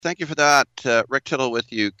Thank you for that. Rick Tittle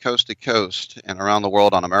with you, coast to coast and around the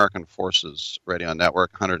world on American Forces Radio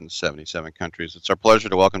Network, 177 countries. It's our pleasure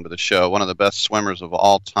to welcome to the show one of the best swimmers of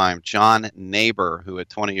all time, John Naber, who at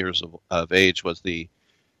 20 years of age was the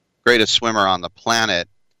greatest swimmer on the planet.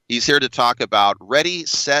 He's here to talk about Ready,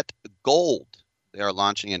 Set, Gold. They are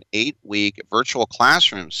launching an 8-week virtual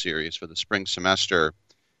classroom series for the spring semester,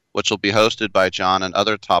 which will be hosted by John and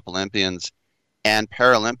other top Olympians and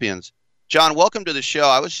Paralympians. John, welcome to the show.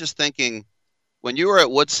 I was just thinking, when you were at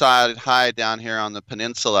Woodside High down here on the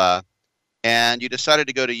peninsula and you decided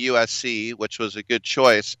to go to USC, which was a good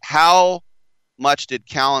choice, how much did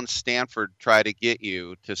Cal and Stanford try to get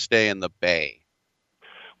you to stay in the Bay?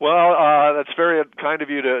 Well, that's very kind of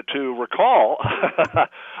you to recall.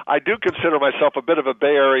 I do consider myself a bit of a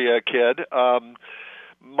Bay Area kid.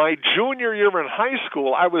 My junior year in high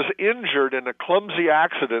school, I was injured in a clumsy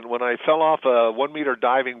accident when I fell off a 1-meter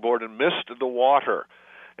diving board and missed the water.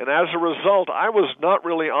 And as a result, I was not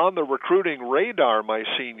really on the recruiting radar my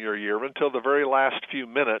senior year until the very last few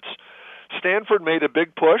minutes. Stanford made a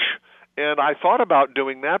big push, and I thought about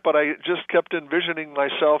doing that, but I just kept envisioning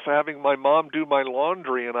myself having my mom do my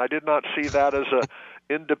laundry, and I did not see that as a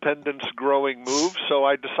independence-growing move, so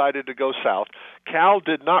I decided to go south. Cal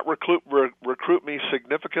did not recruit me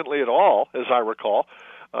significantly at all, as I recall,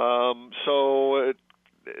 so it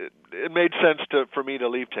made sense for me to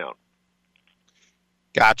leave town.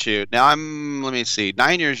 Got you. Now let me see,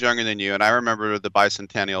 9 years younger than you, and I remember the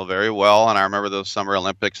bicentennial very well, and I remember those Summer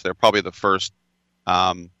Olympics. They're probably the first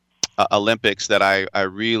Olympics that I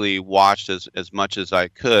really watched as much as I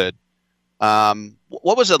could.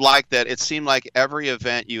 What was it like that it seemed like every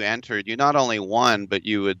event you entered, you not only won, but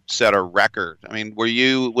you would set a record? I mean,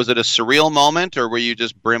 was it a surreal moment, or were you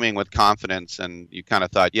just brimming with confidence and you kind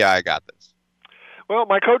of thought, yeah, I got this? Well,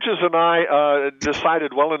 my coaches and I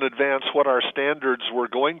decided well in advance what our standards were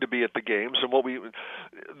going to be at the games, and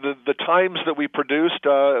the times that we produced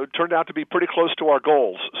turned out to be pretty close to our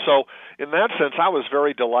goals. So, in that sense, I was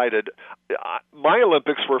very delighted. My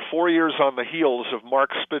Olympics were 4 years on the heels of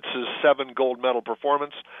Mark Spitz's 7 gold medal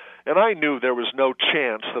performance, and I knew there was no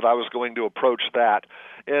chance that I was going to approach that.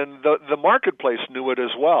 And the marketplace knew it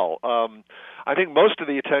as well. I think most of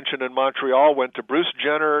the attention in Montreal went to Bruce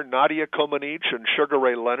Jenner, Nadia Comaneci, and Sugar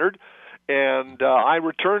Ray Leonard. And I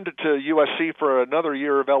returned to USC for another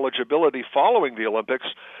year of eligibility following the Olympics,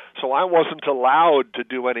 so I wasn't allowed to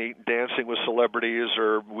do any dancing with celebrities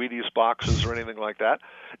or Wheaties boxes or anything like that.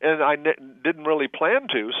 And I didn't really plan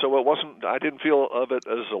to, so I didn't feel of it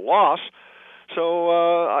as a loss.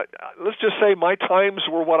 So let's just say my times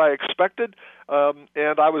were what I expected,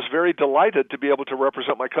 and I was very delighted to be able to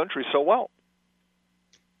represent my country so well.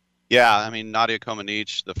 Yeah, I mean, Nadia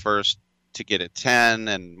Comaneci, the first to get a 10,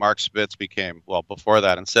 and Mark Spitz became, well, before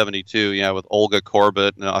that in 72, with Olga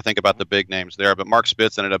Korbut. I think about the big names there, but Mark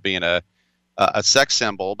Spitz ended up being a sex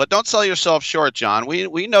symbol. But don't sell yourself short, John.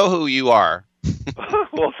 We know who you are.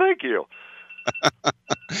 Well, thank you.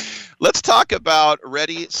 Let's talk about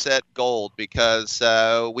Ready, Set, Gold, because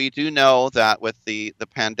we do know that with the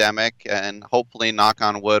pandemic, and hopefully, knock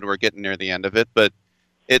on wood, we're getting near the end of it, but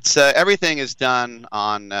it's everything is done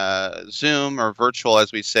on Zoom or virtual,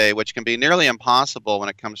 as we say, which can be nearly impossible when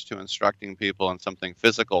it comes to instructing people in something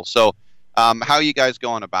physical. So how are you guys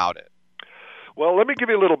going about it? Well, let me give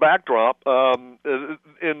you a little backdrop.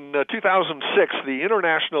 In 2006, the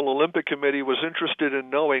International Olympic Committee was interested in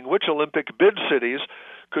knowing which Olympic bid cities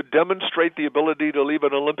could demonstrate the ability to leave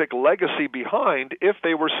an Olympic legacy behind if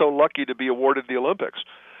they were so lucky to be awarded the Olympics.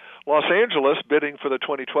 Los Angeles, bidding for the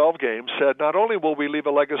 2012 Games, said not only will we leave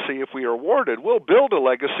a legacy if we are awarded, we'll build a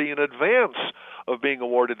legacy in advance of being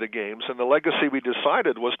awarded the Games. And the legacy we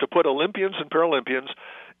decided was to put Olympians and Paralympians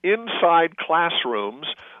inside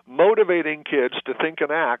classrooms, motivating kids to think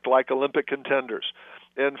and act like Olympic contenders.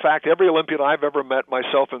 In fact, every Olympian I've ever met,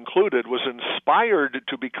 myself included, was inspired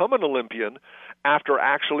to become an Olympian after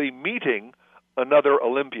actually meeting another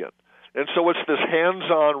Olympian. And so it's this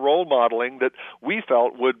hands-on role modeling that we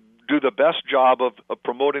felt would do the best job of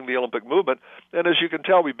promoting the Olympic movement. And as you can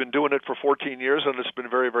tell, we've been doing it for 14 years, and it's been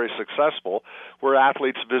very, very successful, where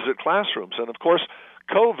athletes visit classrooms. And, of course,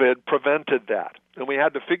 COVID prevented that. And we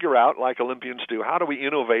had to figure out, like Olympians do, how do we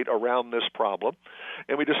innovate around this problem?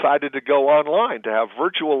 And we decided to go online, to have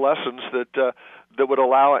virtual lessons that would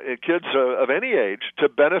allow kids of any age to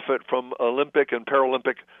benefit from Olympic and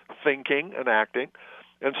Paralympic thinking and acting.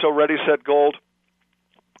 And so Ready, Set, Gold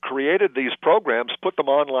created these programs, put them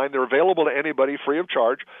online. They're available to anybody free of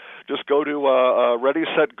charge. Just go to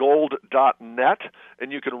ReadySetGold.net,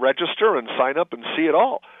 and you can register and sign up and see it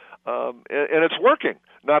all. And it's working.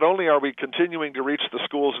 Not only are we continuing to reach the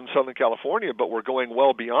schools in Southern California, but we're going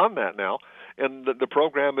well beyond that now. And the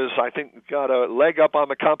program is, I think, got a leg up on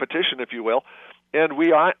the competition, if you will. And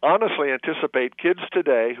we honestly anticipate kids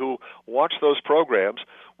today who watch those programs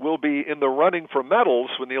will be in the running for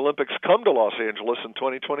medals when the Olympics come to Los Angeles in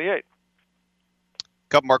 2028.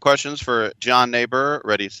 Couple more questions for John Naber,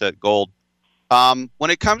 Ready, Set, Gold. When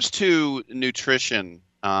it comes to nutrition,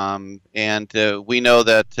 and we know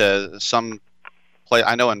that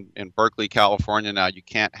I know in Berkeley, California now, you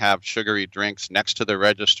can't have sugary drinks next to the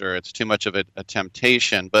register. It's too much of a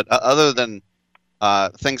temptation. But other than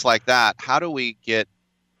things like that, how do we get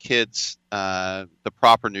kids the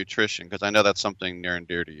proper nutrition? Because I know that's something near and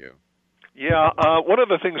dear to you. Yeah, one of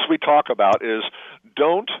the things we talk about is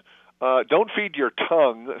don't feed your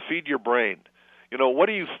tongue, feed your brain. You know, what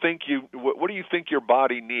do you think your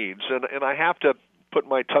body needs? And I have to put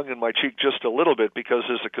my tongue in my cheek just a little bit because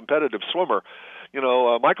as a competitive swimmer, you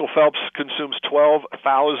know, Michael Phelps consumes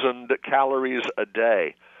 12,000 calories a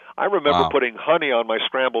day. I remember putting honey on my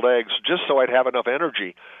scrambled eggs just so I'd have enough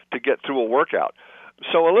energy to get through a workout.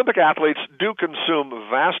 So Olympic athletes do consume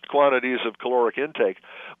vast quantities of caloric intake,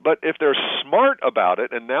 but if they're smart about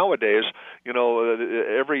it, and nowadays, you know,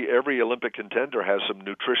 every Olympic contender has some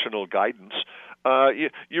nutritional guidance,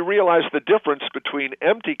 you realize the difference between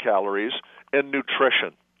empty calories and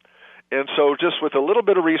nutrition. And so just with a little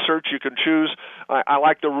bit of research, you can choose. I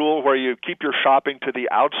like the rule where you keep your shopping to the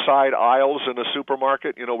outside aisles in a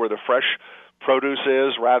supermarket, you know, where the fresh produce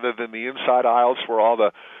is, rather than the inside aisles where all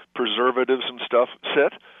the preservatives and stuff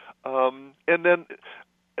sit. And then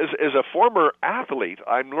as a former athlete,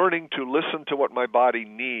 I'm learning to listen to what my body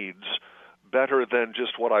needs better than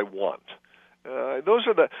just what I want. Those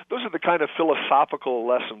are the kind of philosophical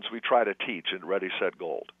lessons we try to teach in Ready, Set,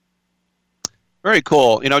 Gold. Very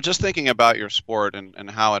cool. You know, just thinking about your sport and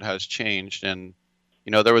how it has changed. And,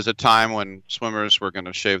 you know, there was a time when swimmers were going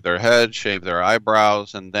to shave their heads, shave their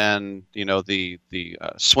eyebrows, and then, you know, the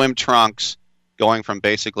swim trunks going from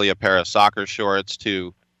basically a pair of soccer shorts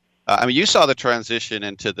to, I mean, you saw the transition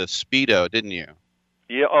into the Speedo, didn't you?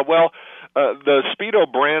 Yeah, the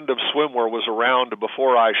Speedo brand of swimwear was around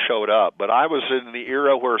before I showed up, but I was in the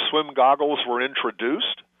era where swim goggles were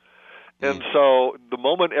introduced. And so the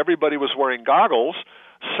moment everybody was wearing goggles,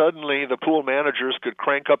 suddenly the pool managers could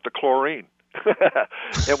crank up the chlorine.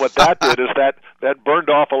 And what that did is that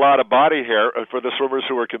burned off a lot of body hair for the swimmers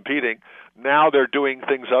who were competing. Now they're doing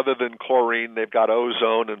things other than chlorine. They've got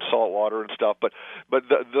ozone and salt water and stuff. But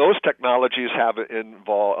those technologies have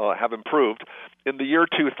improved. In the year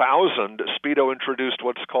 2000, Speedo introduced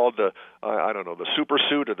what's called the super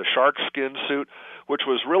suit or the shark skin suit, which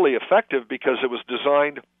was really effective because it was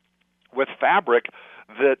designed with fabric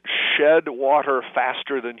that shed water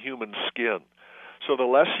faster than human skin. So the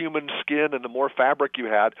less human skin and the more fabric you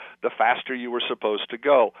had, the faster you were supposed to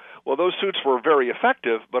go. Well, those suits were very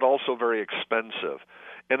effective, but also very expensive.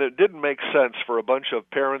 And it didn't make sense for a bunch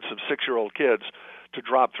of parents of 6-year-old kids to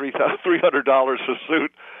drop $300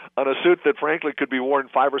 on a suit that, frankly, could be worn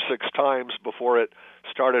 5 or 6 times before it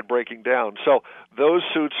started breaking down. So those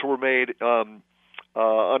suits were made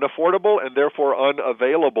unaffordable and therefore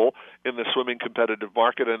unavailable in the swimming competitive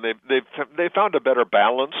market, and they found a better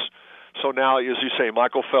balance. So now, as you say,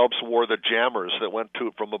 Michael Phelps wore the jammers that went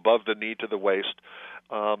from above the knee to the waist,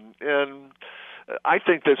 and I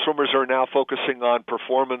think that swimmers are now focusing on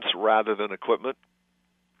performance rather than equipment.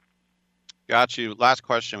 Got you. Last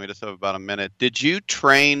question. We just have about a minute. Did you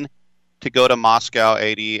train to go to Moscow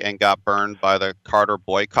 '80 and got burned by the Carter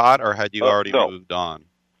boycott, or had you already moved on?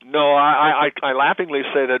 No, I laughingly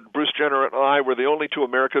say that Bruce Jenner and I were the only 2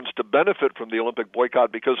 Americans to benefit from the Olympic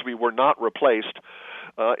boycott because we were not replaced.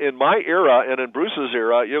 In my era and in Bruce's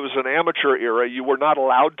era, it was an amateur era. You were not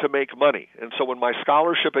allowed to make money. And so when my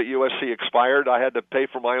scholarship at USC expired, I had to pay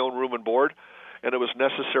for my own room and board, and it was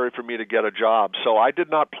necessary for me to get a job. So I did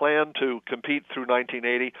not plan to compete through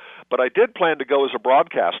 1980, but I did plan to go as a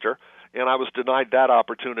broadcaster, and I was denied that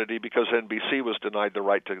opportunity because NBC was denied the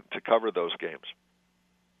right to cover those games.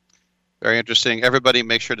 Very interesting. Everybody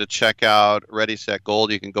make sure to check out Ready, Set,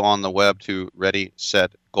 Gold. You can go on the web to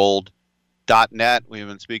readysetgold.net. We've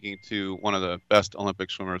been speaking to one of the best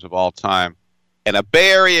Olympic swimmers of all time. And a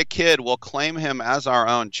Bay Area kid, we'll claim him as our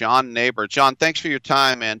own, John Naber. John, thanks for your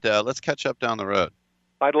time, and let's catch up down the road.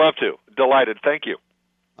 I'd love to. Delighted. Thank you.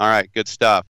 All right, good stuff.